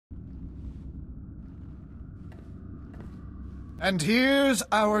And here's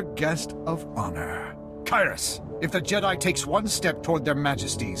our guest of honor. Kyrus, if the Jedi takes one step toward their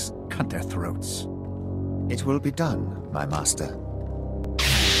majesties, cut their throats. It will be done, my master.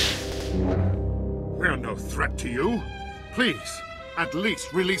 We're no threat to you. Please, at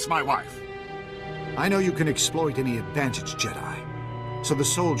least release my wife. I know you can exploit any advantage, Jedi. So the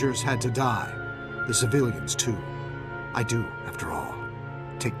soldiers had to die. The civilians, too. I do, after all,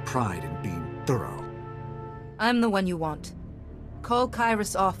 take pride in being thorough. I'm the one you want. Call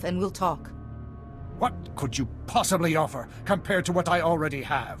Kyrus off and we'll talk. What could you possibly offer compared to what I already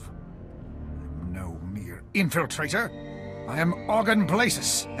have? I'm no mere infiltrator. I am Organ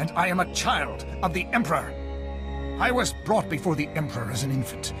Blasis, and I am a child of the Emperor. I was brought before the Emperor as an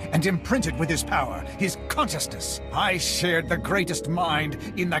infant, and imprinted with his power, his consciousness. I shared the greatest mind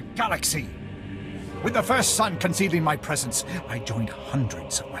in the galaxy. With the first sun concealed in my presence, I joined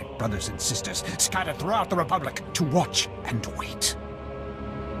hundreds of my brothers and sisters scattered throughout the Republic to watch and wait.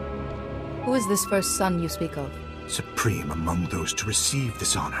 Who is this first son you speak of? Supreme among those to receive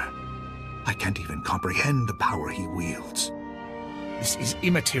this honor. I can't even comprehend the power he wields. This is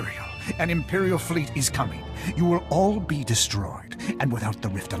immaterial. An Imperial fleet is coming. You will all be destroyed, and without the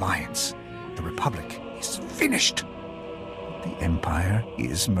Rift Alliance, the Republic is finished. The Empire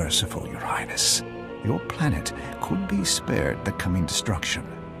is merciful, Your Highness. Your planet could be spared the coming destruction.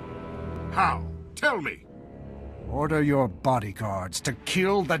 How? Tell me. Order your bodyguards to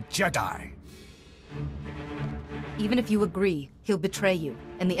kill the Jedi. Even if you agree, he'll betray you,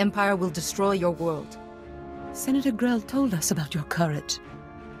 and the Empire will destroy your world. Senator Grell told us about your courage.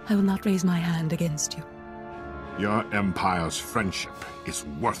 I will not raise my hand against you. Your Empire's friendship is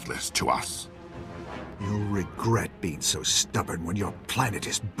worthless to us. You'll regret being so stubborn when your planet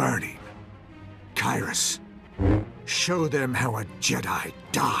is burning. Kyrus, show them how a Jedi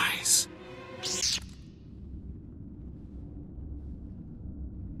dies.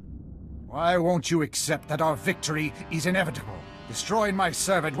 Why won't you accept that our victory is inevitable? Destroying my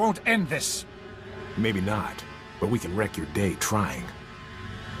servant won't end this. Maybe not, but we can wreck your day trying.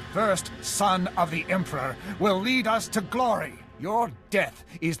 First son of the Emperor will lead us to glory. Your death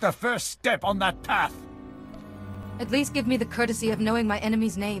is the first step on that path. At least give me the courtesy of knowing my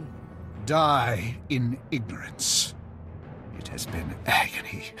enemy's name. Die in ignorance. It has been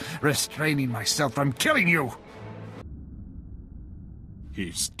agony, restraining myself from killing you.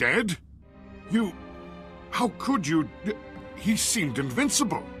 He's dead? You... How could you... He seemed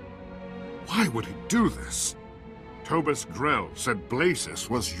invincible. Why would he do this? Tobus Grell said Blasis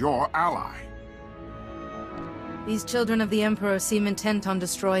was your ally. These children of the Emperor seem intent on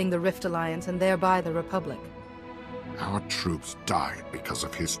destroying the Rift Alliance and thereby the Republic. Our troops died because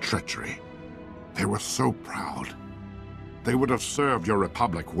of his treachery. They were so proud. They would have served your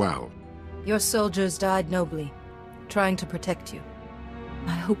Republic well. Your soldiers died nobly, trying to protect you.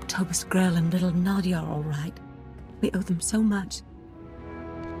 I hope Tobus Grell and little Nadia are all right. We owe them so much.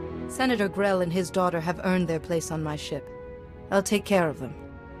 Senator Grell and his daughter have earned their place on my ship. I'll take care of them.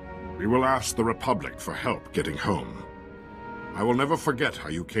 We will ask the Republic for help getting home. I will never forget how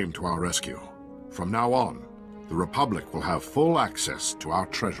you came to our rescue. From now on, the Republic will have full access to our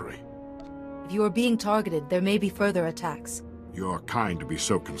treasury. If you are being targeted, there may be further attacks. You're kind to be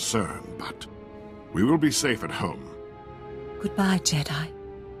so concerned, but we will be safe at home. Goodbye, Jedi.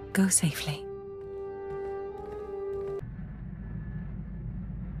 Go safely.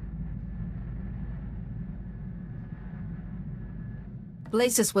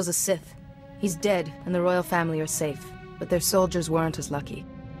 Blasis was a Sith. He's dead, and the royal family are safe. But their soldiers weren't as lucky.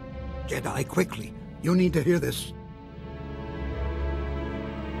 Jedi, quickly. You need to hear this.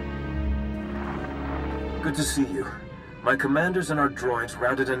 Good to see you. My commanders and our droids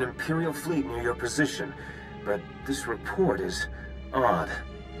routed an Imperial fleet near your position, but this report is odd.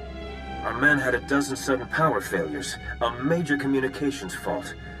 Our men had a dozen sudden power failures, a major communications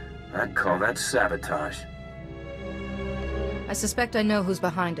fault. I'd call that sabotage. I suspect I know who's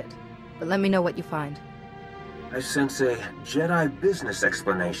behind it, but let me know what you find. I sense a Jedi business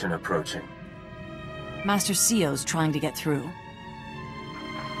explanation approaching. Master Ceo's trying to get through.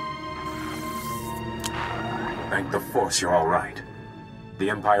 Thank the Force you're all right. The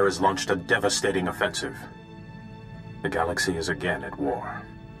Empire has launched a devastating offensive. The galaxy is again at war.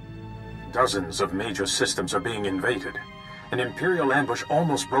 Dozens of major systems are being invaded. An Imperial ambush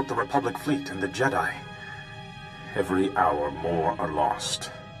almost broke the Republic fleet and the Jedi. Every hour more are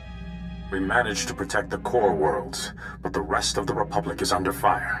lost. We managed to protect the core worlds, but the rest of the Republic is under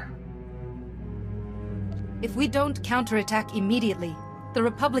fire. If we don't counterattack immediately, the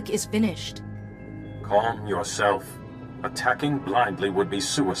Republic is finished. Calm yourself. Attacking blindly would be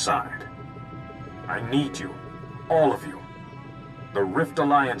suicide. I need you, all of you. The Rift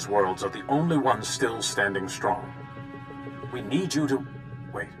Alliance worlds are the only ones still standing strong. We need you to...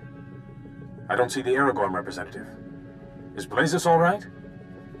 Wait. I don't see the Aragorn representative. Is Blazes all right?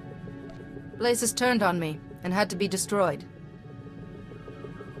 Blazes turned on me, and had to be destroyed.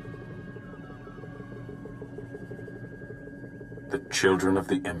 The children of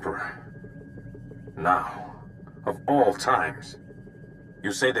the Emperor. Now, of all times,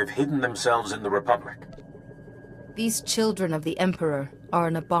 you say they've hidden themselves in the Republic. These children of the Emperor are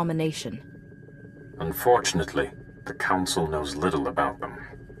an abomination. Unfortunately, the Council knows little about them.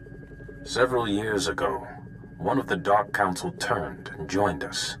 Several years ago, one of the Dark Council turned and joined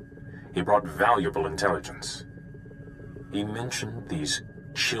us. He brought valuable intelligence. He mentioned these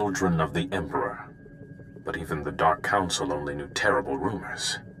children of the Emperor, but even the Dark Council only knew terrible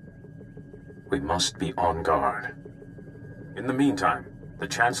rumors. We must be on guard. In the meantime, the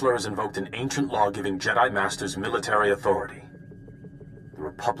Chancellor has invoked an ancient law giving Jedi Masters military authority. The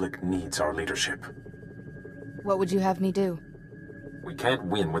Republic needs our leadership. What would you have me do? We can't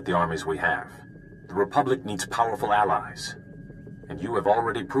win with the armies we have. The Republic needs powerful allies. And you have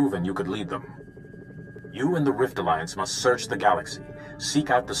already proven you could lead them. You and the Rift Alliance must search the galaxy, seek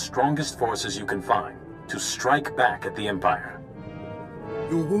out the strongest forces you can find, to strike back at the Empire.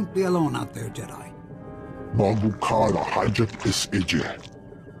 You won't be alone out there, Jedi. Magukara hajat is ije.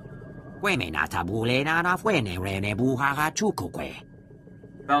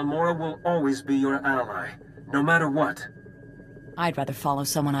 Valmora will always be your ally, no matter what. I'd rather follow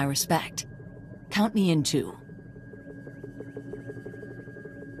someone I respect. Count me in too.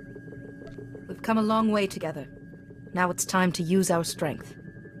 We've come a long way together. Now it's time to use our strength.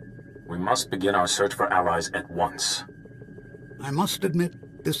 We must begin our search for allies at once. I must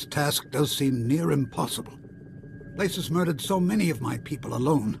admit, this task does seem near impossible. Blazes murdered so many of my people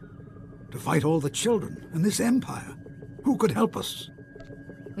alone. To fight all the children and this Empire. Who could help us?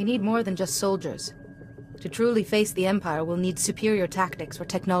 We need more than just soldiers. To truly face the Empire, we'll need superior tactics or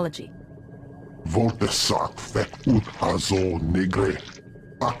technology. Voltesak vet ut hazo negre.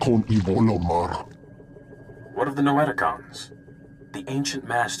 Akon ivolomar. What of the Noeticons? The ancient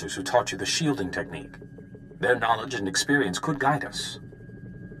masters who taught you the shielding technique. Their knowledge and experience could guide us.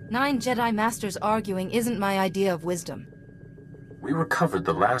 9 Jedi Masters arguing isn't my idea of wisdom. We recovered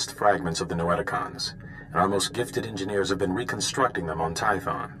the last fragments of the Noeticons, and our most gifted engineers have been reconstructing them on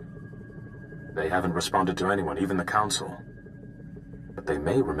Tython. They haven't responded to anyone, even the Council. But they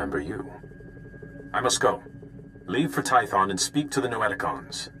may remember you. I must go. Leave for Tython and speak to the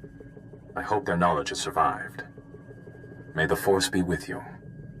Noeticons. I hope their knowledge has survived. May the Force be with you.